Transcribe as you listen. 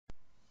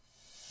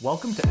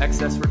Welcome to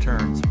Excess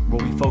Returns,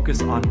 where we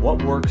focus on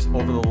what works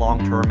over the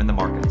long term in the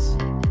markets.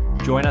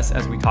 Join us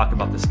as we talk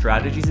about the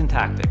strategies and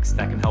tactics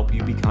that can help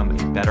you become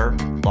a better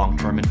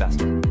long-term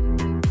investor.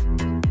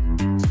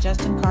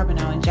 Justin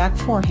Carbonell and Jack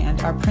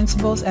Forehand are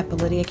principals at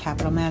Validia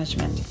Capital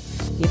Management.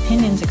 The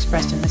opinions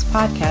expressed in this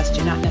podcast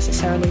do not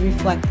necessarily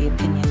reflect the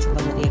opinions of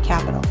Validia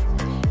Capital.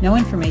 No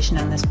information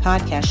on this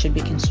podcast should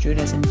be construed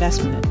as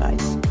investment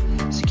advice.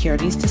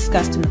 Securities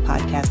discussed in the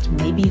podcast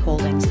may be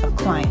holdings of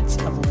clients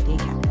of Validia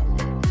Capital.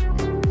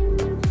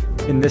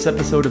 In this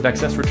episode of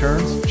Excess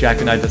Returns,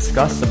 Jack and I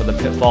discuss some of the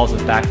pitfalls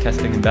of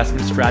backtesting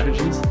investment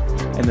strategies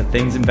and the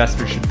things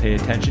investors should pay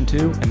attention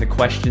to and the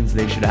questions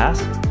they should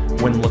ask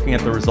when looking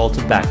at the results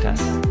of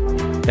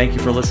backtests. Thank you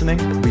for listening.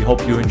 We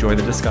hope you enjoy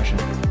the discussion.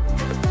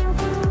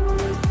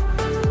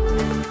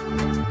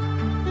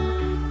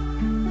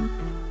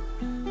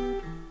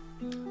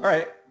 All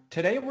right,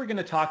 today we're going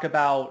to talk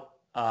about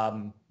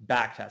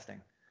backtesting.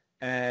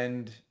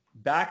 And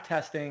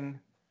backtesting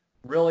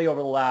really over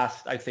the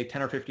last, I'd say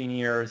 10 or 15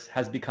 years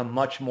has become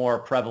much more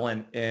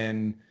prevalent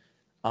in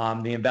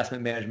the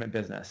investment management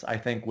business. I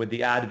think with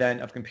the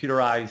advent of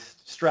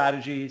computerized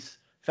strategies,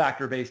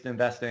 factor-based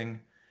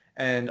investing,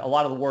 and a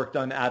lot of the work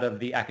done out of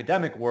the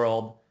academic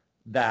world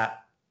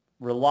that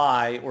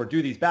rely or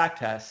do these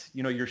backtests,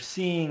 you're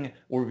seeing,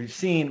 or we've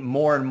seen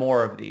more and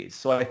more of these.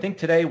 So I think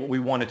today what we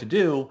wanted to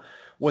do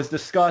was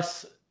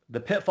discuss the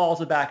pitfalls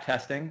of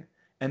backtesting,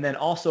 and then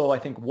also I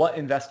think what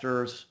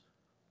investors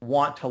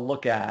want to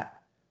look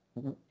at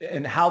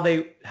and how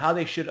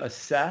they should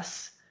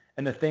assess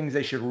and the things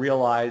they should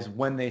realize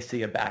when they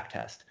see a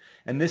backtest.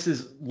 And this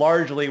is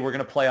largely, we're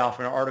going to play off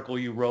an article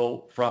you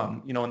wrote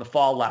from, in the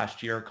fall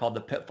last year called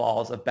The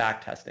Pitfalls of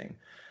Backtesting.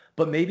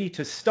 But maybe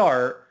to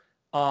start,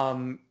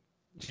 do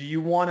you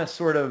want to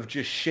sort of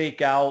just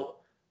shake out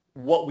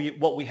what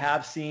we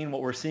have seen,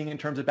 what we're seeing in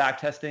terms of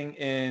backtesting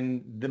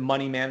in the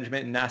money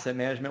management and asset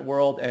management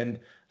world, and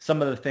some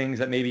of the things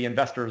that maybe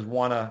investors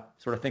want to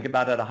sort of think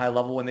about at a high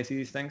level when they see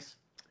these things?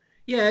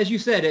 Yeah, as you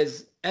said,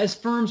 as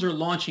firms are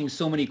launching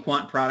so many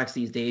quant products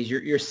these days,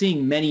 you're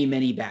seeing many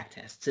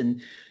backtests.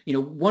 And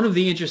one of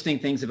the interesting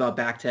things about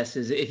backtests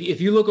is if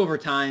you look over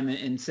time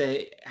and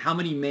say how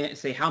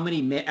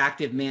many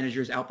active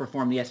managers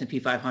outperform the S&P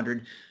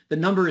 500, the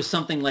number is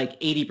something like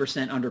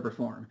 80%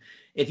 underperform.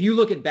 If you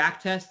look at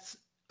backtests,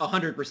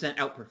 100%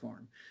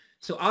 outperform.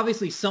 So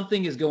obviously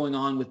something is going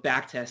on with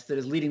backtests that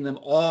is leading them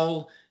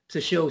all to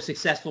show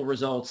successful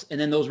results,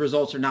 and then those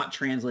results are not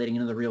translating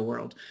into the real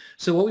world.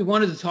 So what we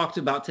wanted to talk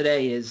about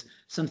today is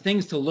some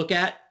things to look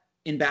at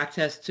in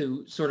backtests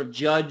to sort of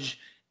judge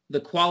the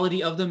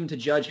quality of them, to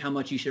judge how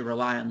much you should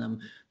rely on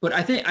them. But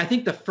I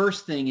think the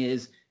first thing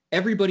is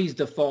everybody's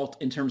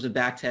default in terms of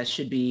backtests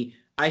should be,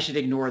 I should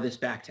ignore this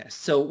backtest.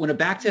 So when a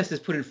backtest is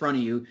put in front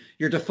of you,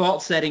 your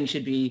default setting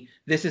should be,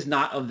 this is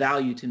not of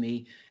value to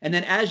me. And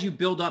then as you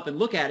build up and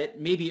look at it,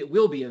 maybe it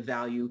will be of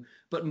value,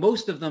 but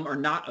most of them are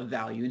not of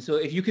value. And so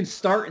if you can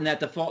start in that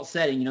default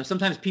setting,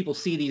 sometimes people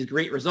see these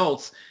great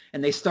results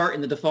and they start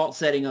in the default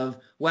setting of,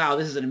 wow,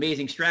 this is an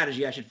amazing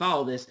strategy, I should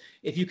follow this.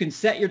 If you can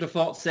set your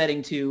default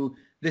setting to,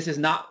 this is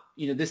not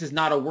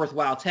a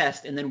worthwhile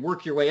test, and then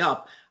work your way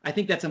up, I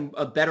think that's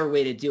a better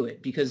way to do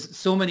it, because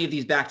so many of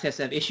these backtests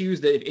have issues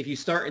that if you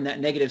start in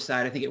that negative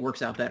side, I think it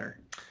works out better.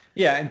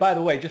 Yeah, and by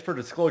the way, just for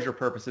disclosure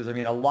purposes,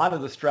 a lot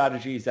of the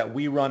strategies that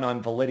we run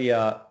on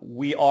Validia,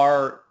 we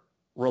are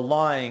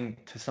relying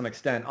to some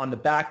extent on the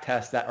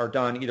backtests that are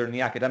done either in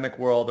the academic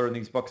world or in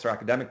these books or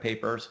academic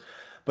papers.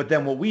 But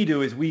then what we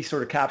do is we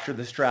sort of capture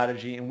the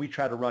strategy and we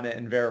try to run it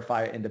and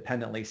verify it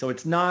independently. So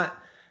it's not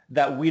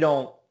that we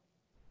don't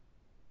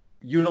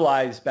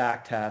utilize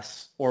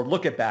backtests or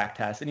look at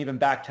backtests and even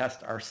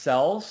backtest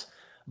ourselves.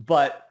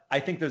 But I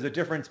think there's a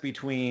difference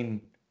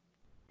between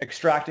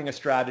extracting a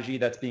strategy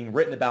that's being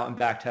written about and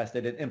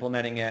backtested and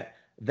implementing it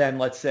than,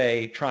 let's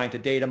say, trying to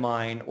data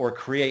mine or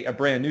create a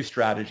brand new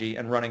strategy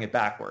and running it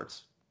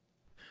backwards.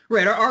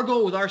 Right. Our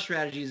goal with our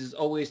strategies is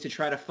always to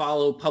try to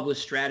follow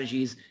published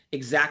strategies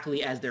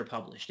exactly as they're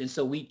published. And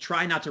so we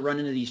try not to run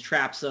into these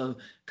traps of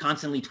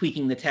constantly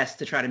tweaking the test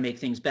to try to make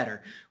things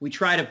better. We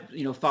try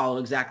to, follow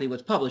exactly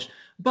what's published.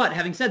 But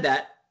having said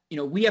that,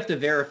 we have to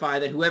verify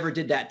that whoever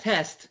did that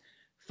test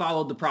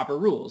followed the proper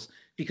rules,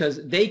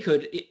 because they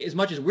could, as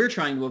much as we're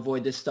trying to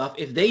avoid this stuff,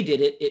 if they did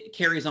it, it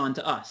carries on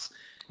to us.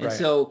 And right.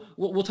 So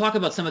we'll talk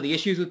about some of the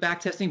issues with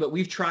backtesting, but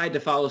we've tried to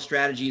follow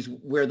strategies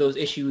where those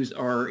issues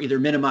are either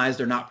minimized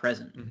or not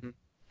present. Mm-hmm.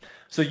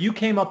 So you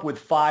came up with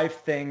 5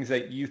 things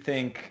that you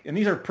think, and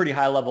these are pretty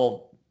high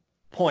level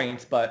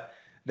points, but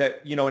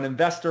that, an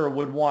investor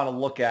would want to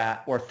look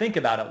at or think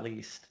about at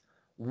least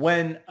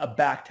when a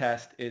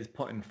backtest is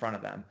put in front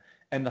of them.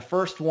 And the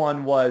first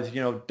one was,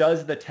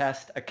 does the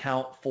test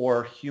account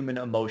for human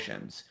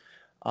emotions?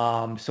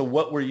 So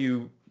what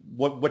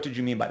did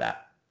you mean by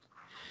that?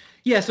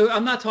 Yeah, so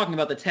I'm not talking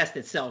about the test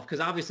itself, because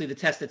obviously the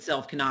test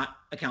itself cannot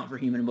account for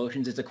human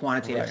emotions. It's a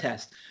quantitative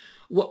test.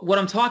 What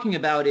I'm talking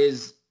about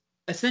is,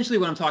 essentially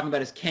what I'm talking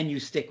about is, can you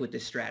stick with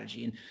this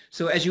strategy? And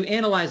so as you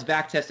analyze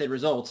back-tested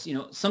results,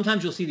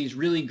 sometimes you'll see these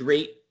really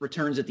great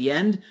returns at the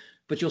end,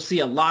 but you'll see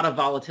a lot of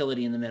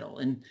volatility in the middle.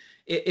 And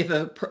if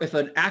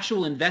an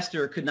actual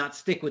investor could not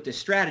stick with this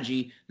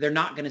strategy, they're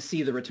not going to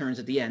see the returns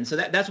at the end. So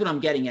that's what I'm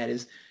getting at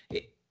is,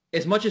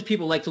 as much as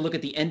people like to look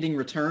at the ending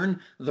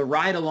return, the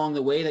ride along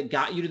the way that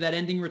got you to that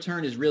ending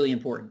return is really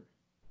important.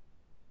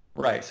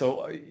 Right.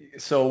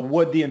 So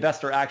would the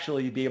investor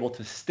actually be able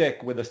to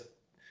stick with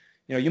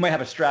you might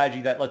have a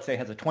strategy that, let's say,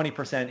 has a 20%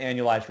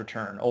 annualized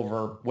return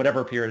over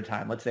whatever period of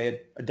time, let's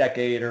say a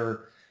decade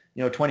or,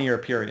 20-year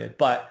period.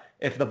 But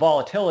if the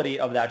volatility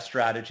of that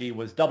strategy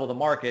was double the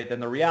market, then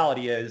the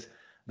reality is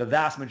the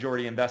vast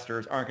majority of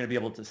investors aren't going to be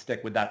able to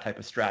stick with that type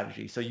of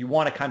strategy. So you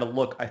want to kind of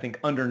look, I think,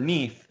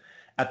 underneath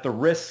at the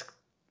risk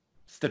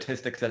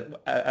statistics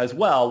as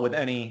well with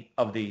any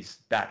of these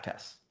back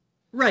tests.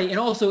 Right. And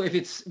also when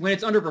it's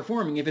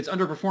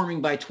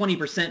underperforming by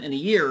 20% in a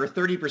year or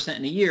 30%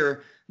 in a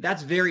year,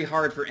 that's very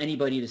hard for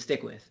anybody to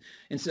stick with.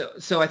 And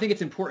so I think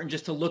it's important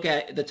just to look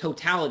at the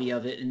totality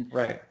of it. And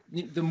right.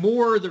 The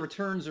more the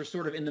returns are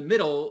sort of in the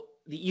middle,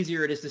 the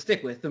easier it is to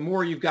stick with. The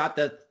more you've got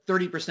the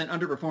 30%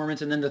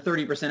 underperformance and then the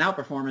 30%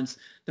 outperformance,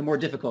 the more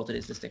difficult it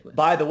is to stick with.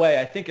 By the way,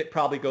 I think it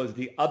probably goes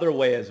the other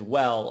way as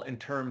well in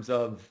terms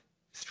of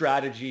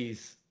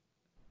strategies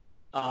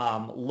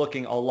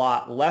looking a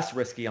lot less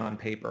risky on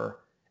paper,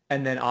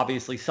 and then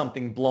obviously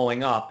something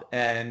blowing up,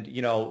 and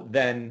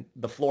then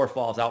the floor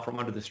falls out from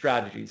under the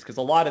strategies, because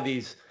a lot of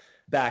these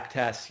back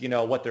tests,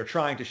 what they're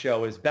trying to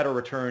show is better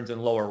returns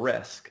and lower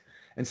risk.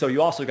 And so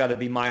you also got to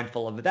be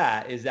mindful of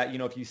that, is that,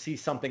 if you see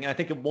something, and I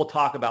think we'll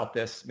talk about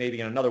this maybe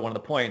in another one of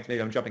the points,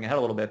 maybe I'm jumping ahead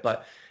a little bit,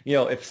 but,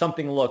 if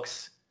something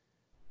looks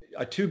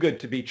too good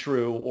to be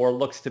true or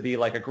looks to be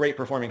like a great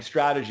performing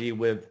strategy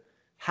with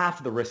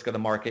half the risk of the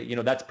market,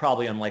 that's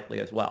probably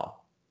unlikely as well.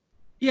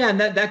 Yeah, and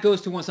that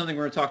goes to something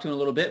we're going to talk to in a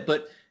little bit,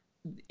 but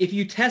if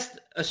you test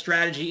a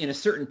strategy in a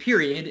certain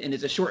period and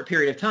it's a short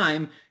period of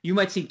time, you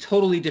might see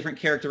totally different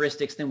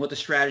characteristics than what the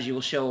strategy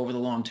will show over the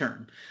long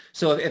term.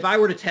 So if I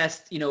were to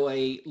test,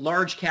 a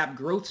large cap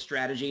growth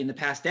strategy in the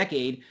past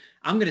decade,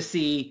 I'm going to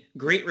see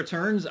great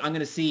returns. I'm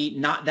going to see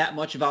not that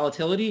much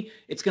volatility.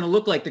 It's going to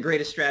look like the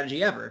greatest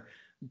strategy ever.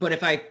 But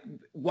if I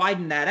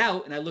widen that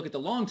out and I look at the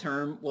long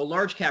term, well,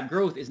 large cap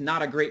growth is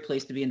not a great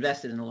place to be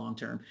invested in the long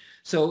term.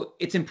 So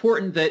it's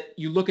important that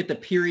you look at the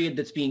period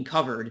that's being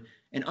covered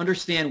and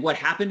understand what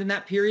happened in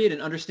that period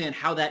and understand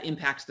how that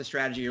impacts the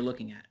strategy you're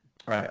looking at.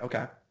 Right.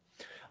 Okay.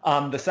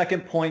 The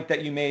second point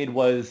that you made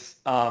was,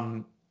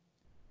 to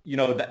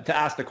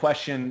ask the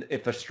question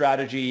if a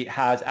strategy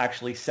has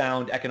actually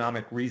sound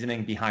economic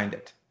reasoning behind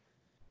it.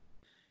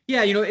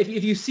 Yeah.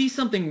 If you see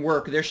something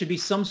work, there should be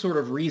some sort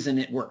of reason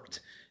it worked.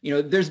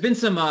 There's been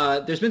some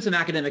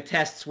academic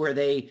tests where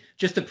they,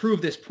 just to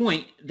prove this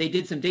point, they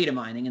did some data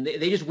mining, and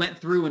they just went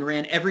through and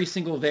ran every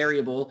single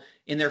variable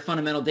in their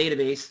fundamental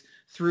database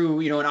through,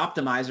 an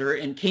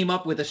optimizer, and came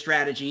up with a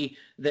strategy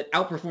that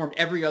outperformed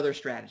every other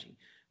strategy.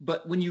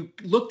 But when you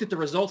looked at the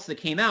results that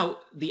came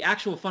out, the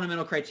actual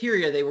fundamental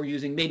criteria they were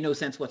using made no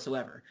sense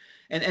whatsoever.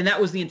 And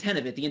that was the intent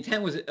of it. The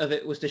intent of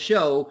it was to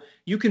show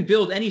you can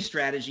build any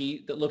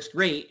strategy that looks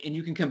great and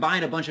you can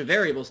combine a bunch of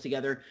variables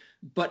together.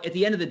 But at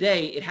the end of the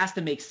day, it has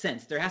to make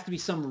sense. There has to be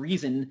some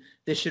reason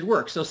this should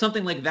work. So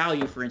something like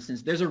value, for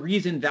instance, there's a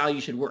reason value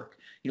should work.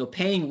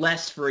 Paying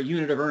less for a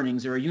unit of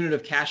earnings or a unit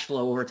of cash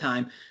flow over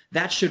time,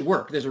 that should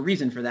work. There's a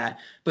reason for that.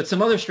 But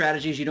some other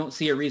strategies, you don't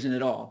see a reason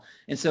at all.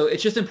 And so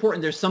it's just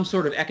important there's some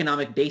sort of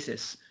economic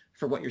basis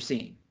for what you're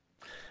seeing.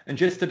 And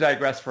just to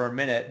digress for a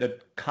minute, the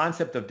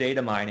concept of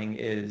data mining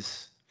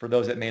is, for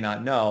those that may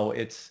not know,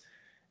 it's,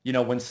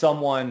 when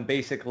someone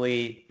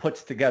basically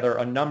puts together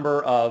a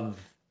number of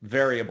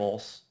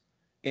variables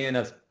in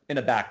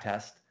a back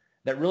test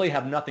that really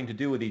have nothing to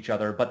do with each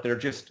other, but they're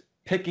just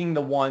picking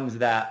the ones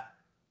that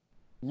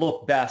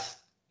look best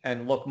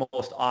and look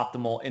most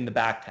optimal in the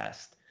back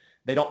test.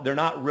 They're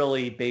not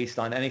really based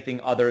on anything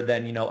other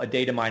than, a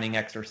data mining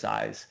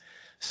exercise.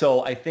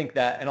 So I think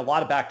that, and a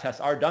lot of back tests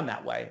are done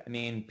that way. I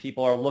mean,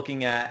 people are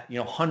looking at,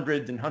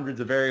 hundreds and hundreds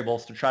of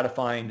variables to try to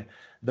find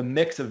the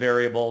mix of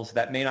variables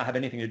that may not have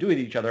anything to do with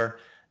each other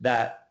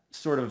that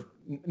sort of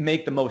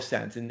make the most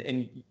sense.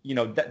 And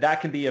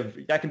that can be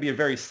a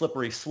very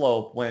slippery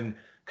slope when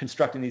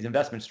constructing these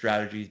investment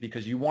strategies,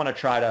 because you want to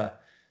try to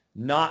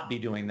not be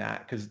doing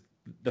that, because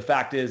the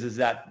fact is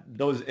that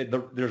there's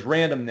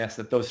randomness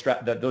that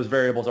those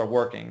variables are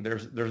working.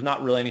 There's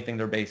not really anything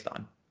they're based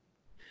on.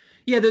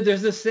 Yeah,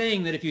 there's this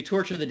saying that if you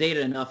torture the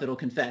data enough, it'll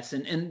confess.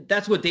 And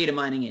that's what data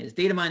mining is.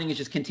 Data mining is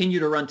just continue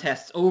to run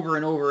tests over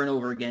and over and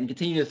over again,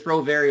 continue to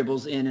throw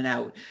variables in and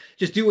out.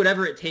 Just do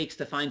whatever it takes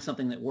to find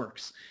something that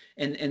works.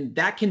 And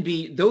that can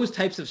be, those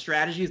types of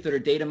strategies that are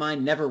data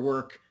mined never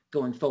work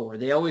going forward.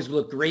 They always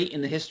look great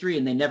in the history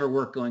and they never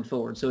work going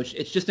forward. So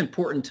it's just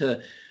important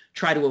to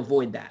try to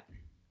avoid that.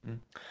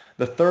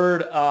 The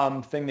third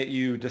thing that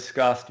you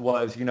discussed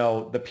was,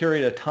 the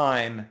period of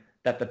time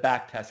that the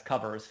back test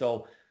covers.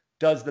 So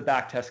does the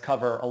back test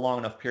cover a long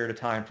enough period of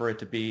time for it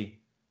to be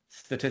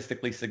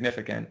statistically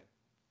significant?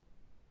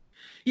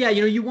 Yeah,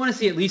 you want to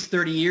see at least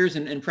 30 years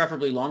and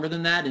preferably longer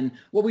than that. And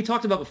what we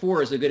talked about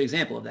before is a good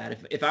example of that.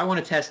 If I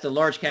want to test a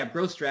large cap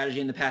growth strategy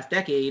in the past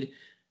decade,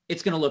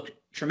 it's going to look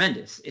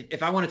tremendous.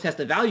 If I want to test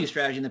a value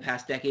strategy in the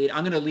past decade,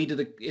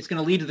 it's going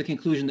to lead to the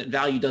conclusion that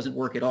value doesn't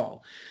work at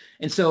all.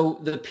 And so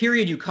the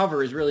period you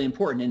cover is really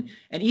important.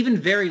 And even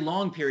very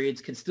long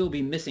periods can still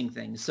be missing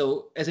things.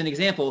 So as an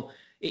example,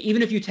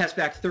 even if you test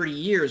back 30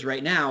 years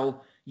right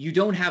now, you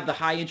don't have the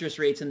high interest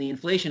rates and the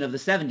inflation of the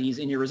 70s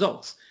in your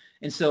results.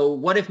 And so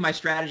what if my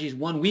strategy's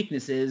one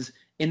weakness is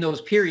in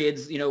those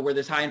periods, where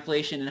there's high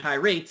inflation and high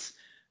rates,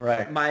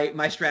 right?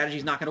 My strategy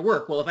is not going to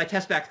work. Well, if I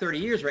test back 30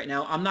 years right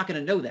now, I'm not going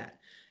to know that.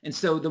 And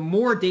so the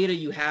more data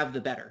you have, the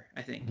better,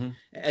 I think,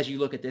 as you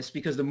look at this,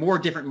 because the more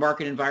different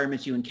market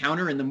environments you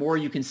encounter and the more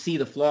you can see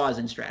the flaws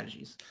in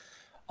strategies.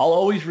 I'll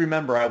always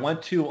remember I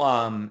went to,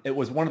 it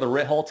was one of the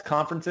Ritholtz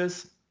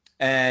conferences,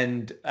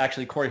 and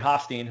actually Corey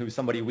Hofstein, who's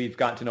somebody we've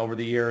gotten to know over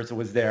the years,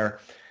 was there,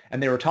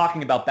 and they were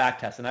talking about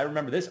backtests. And I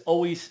remember this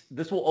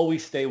will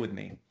always stay with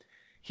me.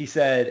 He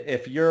said,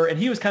 and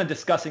he was kind of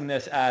discussing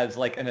this as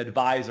like an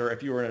advisor,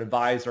 if you were an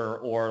advisor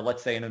or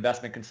let's say an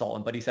investment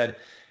consultant, but he said,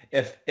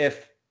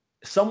 if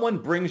someone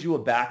brings you a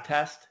back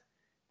test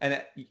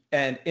and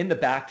in the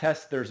back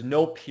test, there's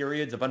no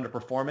periods of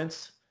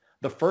underperformance,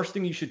 the first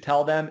thing you should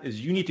tell them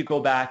is you need to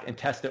go back and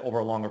test it over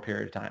a longer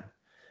period of time,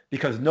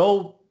 because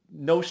no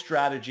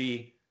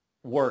strategy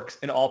works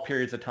in all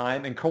periods of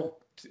time.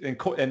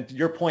 And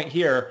your point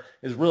here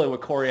is really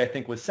what Corey, I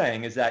think, was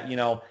saying, is that,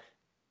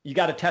 you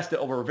got to test it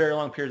over a very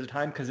long period of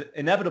time, because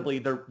inevitably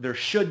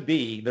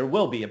there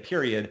will be a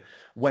period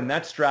when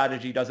that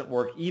strategy doesn't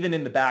work, even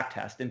in the back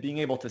test. And being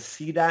able to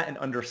see that and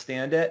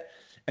understand it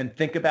and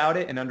think about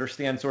it and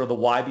understand sort of the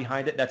why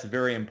behind it, that's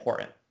very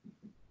important.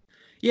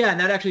 Yeah, and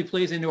that actually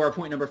plays into our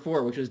point number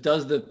 4, which is,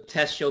 does the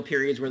test show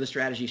periods where the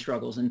strategy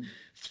struggles? And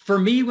for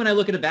me, when I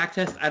look at a back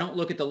test, I don't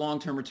look at the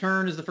long-term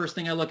return as the first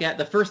thing I look at.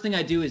 The first thing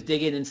I do is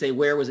dig in and say,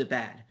 where was it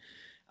bad?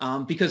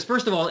 Because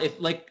first of all, if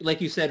like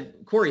you said,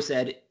 Corey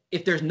said,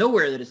 if there's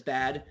nowhere that it's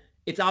bad,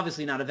 it's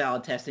obviously not a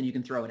valid test and you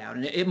can throw it out.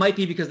 And it might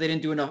be because they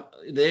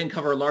didn't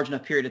cover a large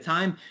enough period of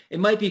time. It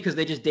might be because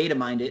they just data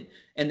mined it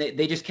and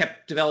they just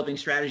kept developing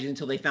strategies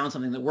until they found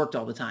something that worked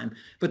all the time.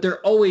 But there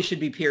always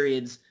should be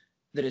periods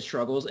that it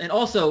struggles. And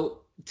also,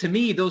 to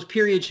me, those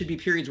periods should be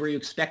periods where you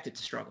expect it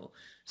to struggle.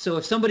 So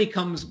if somebody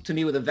comes to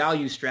me with a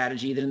value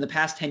strategy that in the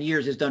past 10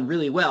 years has done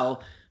really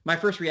well, my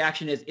first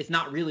reaction is it's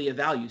not really a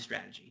value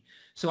strategy.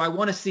 So I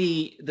want to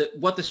see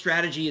what the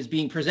strategy is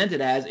being presented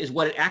as is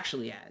what it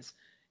actually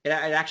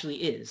actually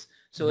is.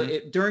 So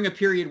during a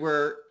period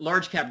where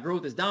large cap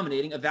growth is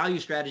dominating, a value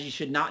strategy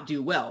should not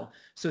do well.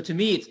 So to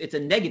me, it's a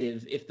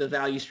negative if the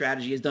value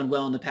strategy has done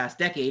well in the past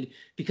decade,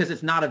 because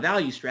it's not a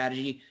value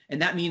strategy.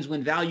 And that means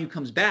when value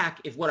comes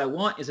back, if what I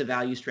want is a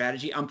value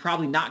strategy, I'm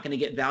probably not going to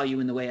get value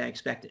in the way I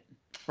expect it.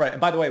 Right. And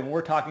by the way, when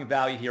we're talking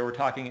value here, we're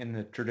talking in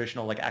the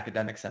traditional like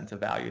academic sense of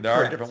value. There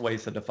are different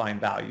ways to define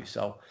value.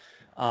 So,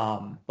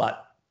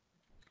 but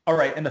all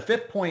right. And the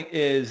fifth point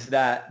is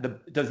that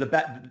does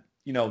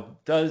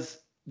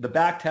the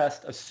back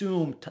test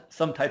assume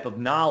some type of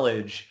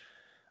knowledge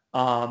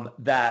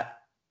that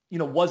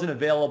wasn't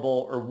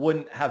available or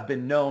wouldn't have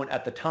been known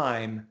at the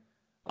time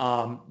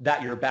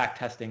that you're back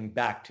testing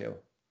back to?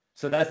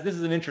 So this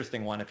is an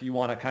interesting one. If you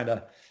want to kind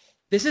of,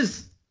 this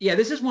is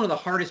one of the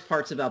hardest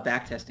parts about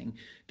back testing,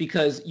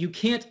 because you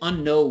can't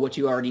unknow what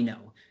you already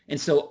know. And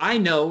so I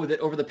know that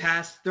over the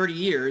past 30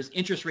 years,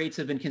 interest rates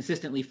have been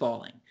consistently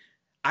falling.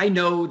 I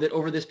know that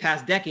over this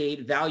past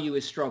decade, value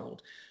has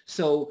struggled.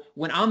 So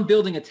when I'm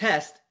building a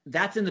test,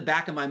 that's in the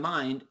back of my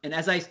mind. And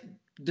as I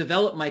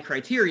develop my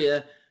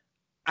criteria,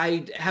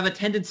 I have a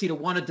tendency to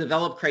want to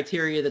develop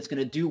criteria that's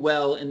going to do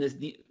well in this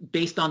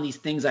based on these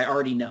things I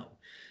already know.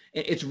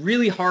 It's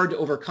really hard to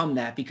overcome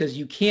that, because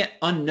you can't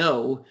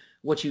unknow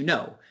what you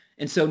know.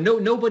 And so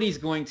nobody's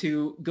going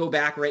to go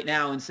back right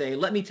now and say,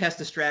 let me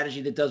test a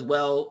strategy that does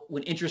well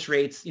when interest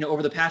rates,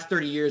 over the past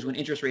 30 years when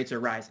interest rates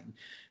are rising,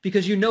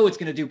 because it's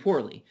going to do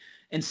poorly.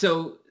 And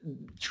so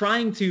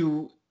trying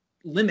to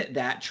limit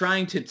that,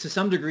 trying to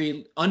some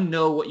degree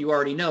unknow what you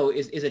already know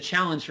is a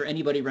challenge for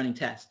anybody running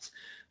tests.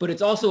 But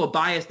it's also a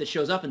bias that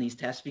shows up in these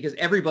tests, because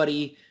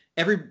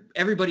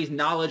everybody's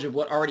knowledge of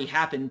what already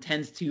happened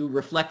tends to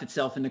reflect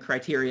itself in the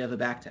criteria of a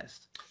back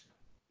test.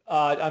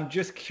 I'm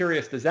just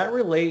curious, does that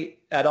relate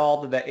at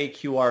all to the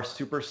AQR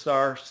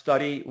Superstar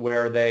study,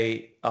 where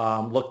they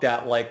looked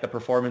at like the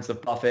performance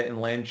of Buffett and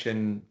Lynch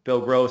and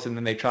Bill Gross, and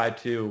then they tried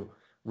to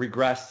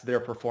regress their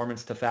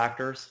performance to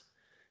factors?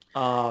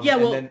 To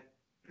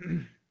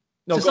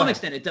some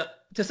extent it does,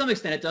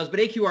 but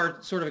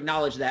AQR sort of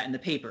acknowledged that in the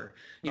paper.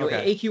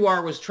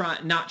 AQR was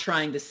not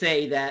trying to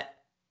say that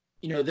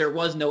there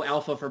was no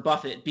alpha for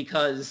Buffett,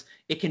 because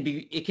it can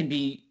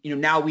be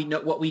now we know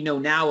what we know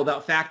now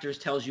about factors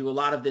tells you a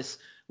lot of this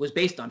was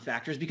based on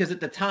factors, because at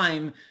the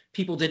time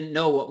people didn't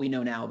know what we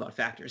know now about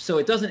factors. So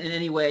it doesn't in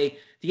any way,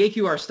 the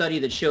AQR study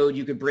that showed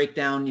you could break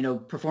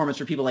down performance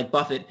for people like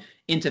Buffett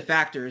into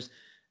factors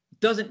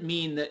doesn't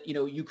mean that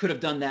you could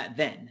have done that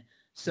then.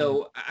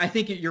 So I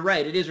think you're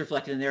right. It is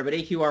reflected in there, but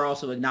AQR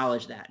also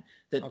acknowledged that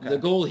the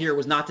goal here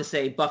was not to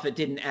say Buffett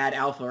didn't add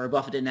alpha or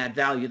Buffett didn't add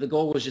value. The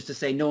goal was just to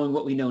say, knowing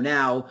what we know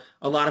now,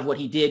 a lot of what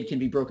he did can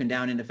be broken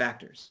down into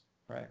factors.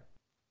 Right.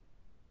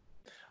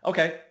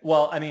 Okay.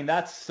 Well, I mean,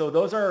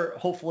 those are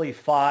hopefully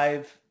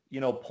 5,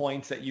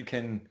 points that you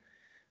can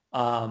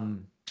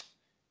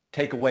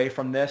take away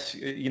from this.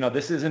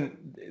 This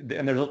isn't,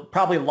 and there's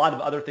probably a lot of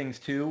other things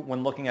too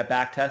when looking at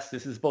back tests.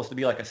 This is supposed to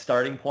be like a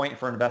starting point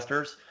for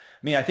investors.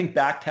 I mean, I think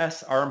back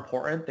tests are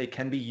important. They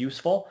can be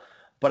useful,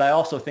 but I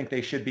also think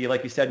they should be,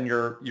 like you said in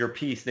your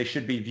piece, they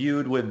should be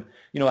viewed with,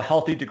 a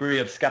healthy degree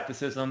of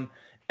skepticism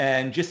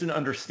and just an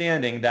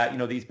understanding that,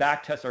 these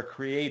back tests are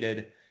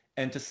created,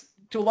 and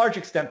to a large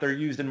extent, they're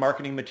used in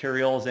marketing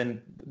materials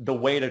and the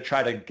way to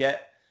try to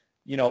get,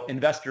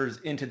 investors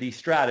into these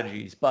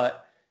strategies.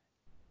 But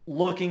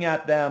looking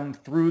at them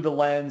through the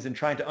lens and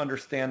trying to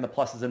understand the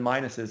pluses and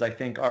minuses, I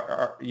think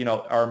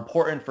are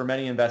important for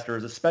many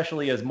investors,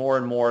 especially as more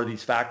and more of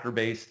these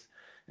factor-based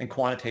and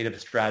quantitative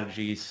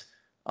strategies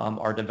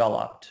are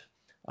developed.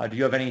 Do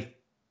you have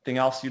anything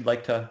else you'd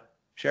like to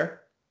share?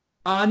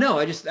 No,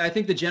 I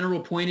think the general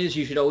point is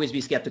you should always be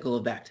skeptical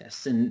of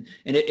backtests. And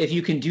if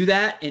you can do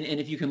that, and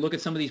if you can look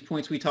at some of these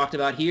points we talked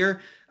about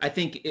here, I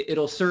think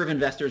it'll serve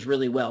investors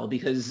really well,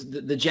 because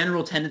the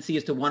general tendency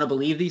is to want to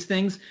believe these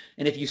things.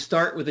 And if you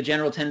start with a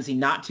general tendency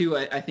not to,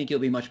 I think you'll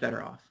be much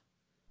better off.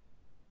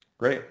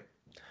 Great.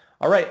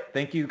 All right.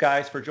 Thank you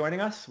guys for joining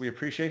us. We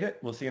appreciate it.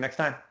 We'll see you next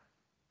time.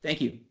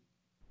 Thank you.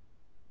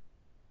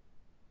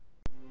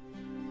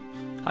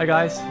 Hi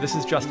guys, this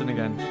is Justin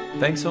again.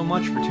 Thanks so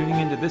much for tuning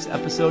into this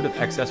episode of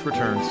Excess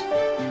Returns.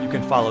 You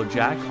can follow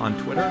Jack on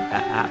Twitter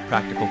at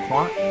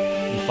 @PracticalQuant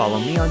and follow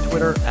me on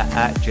Twitter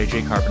at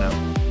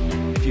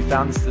 @JJCarbonneau. If you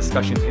found this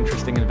discussion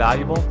interesting and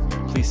valuable,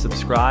 please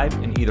subscribe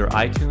in either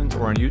iTunes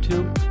or on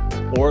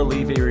YouTube, or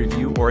leave a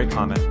review or a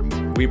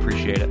comment. We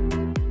appreciate it.